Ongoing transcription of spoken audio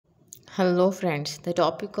Hello friends, the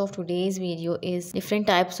topic of today's video is different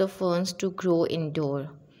types of ferns to grow indoor.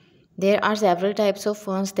 There are several types of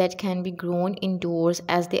ferns that can be grown indoors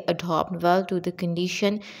as they adapt well to the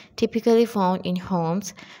condition typically found in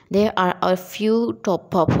homes. There are a few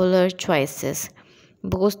top popular choices.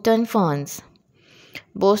 Boston ferns.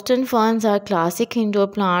 Boston ferns are classic indoor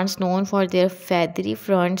plants known for their feathery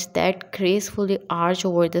fronds that gracefully arch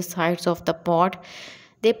over the sides of the pot.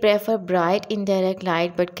 They prefer bright indirect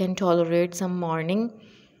light but can tolerate some morning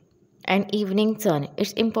and evening sun.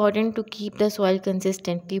 It's important to keep the soil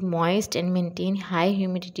consistently moist and maintain high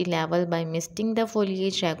humidity level by misting the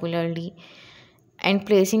foliage regularly and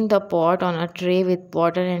placing the pot on a tray with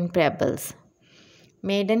water and pebbles.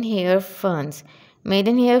 Maidenhair ferns.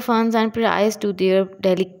 Maidenhair ferns are prized to their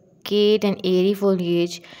delicate and airy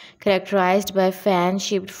foliage, characterized by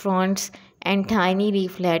fan-shaped fronds and tiny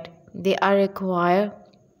leaflet. They are require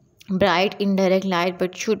bright indirect light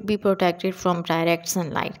but should be protected from direct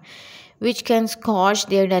sunlight, which can scorch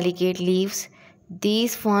their delicate leaves.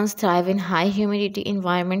 These ferns thrive in high humidity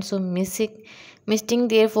environments, so misting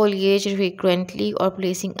their foliage frequently or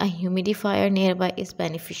placing a humidifier nearby is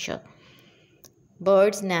beneficial.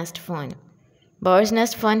 Bird's nest fern. Bird's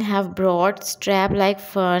nest fern have broad strap-like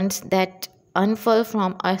ferns that unfurl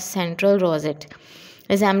from a central rosette,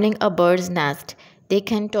 resembling a bird's nest. They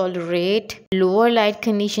can tolerate lower light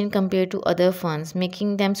condition compared to other ferns,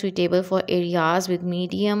 making them suitable for areas with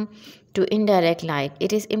medium to indirect light.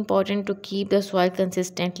 It is important to keep the soil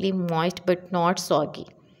consistently moist but not soggy.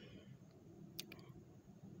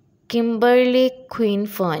 Kimberley queen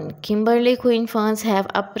fern. Kimberley queen ferns have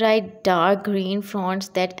upright dark green fronds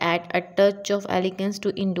that add a touch of elegance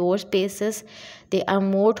to indoor spaces. They are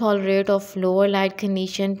more tolerant of lower light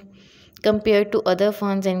conditions compared to other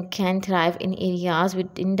ferns and can thrive in areas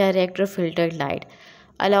with indirect or filtered light.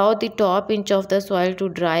 Allow the top inch of the soil to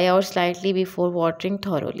dry out slightly before watering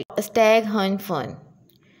thoroughly. Staghorn fern.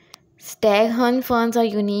 Staghorn ferns are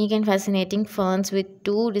unique and fascinating ferns with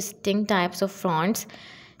two distinct types of fronds.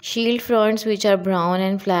 Shield fronds, which are brown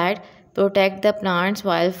and flat, protect the plants,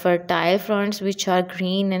 while fertile fronds, which are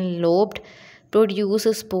green and lobed, produce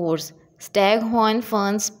spores. Staghorn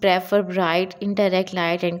ferns prefer bright indirect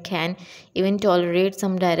light and can even tolerate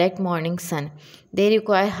some direct morning sun. They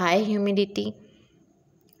require high humidity,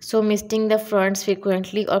 so misting the fronds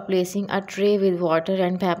frequently or placing a tray with water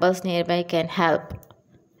and pebbles nearby can help.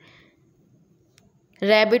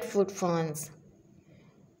 Rabbit foot ferns.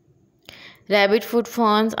 Rabbit foot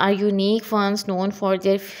ferns are unique ferns known for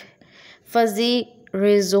their fuzzy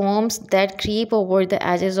rhizomes that creep over the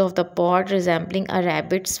edges of the pot, resembling a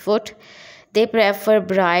rabbit's foot. They prefer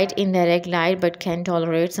bright indirect light but can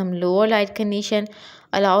tolerate some lower light condition.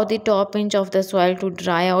 Allow the top inch of the soil to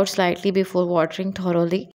dry out slightly before watering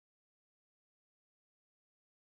thoroughly.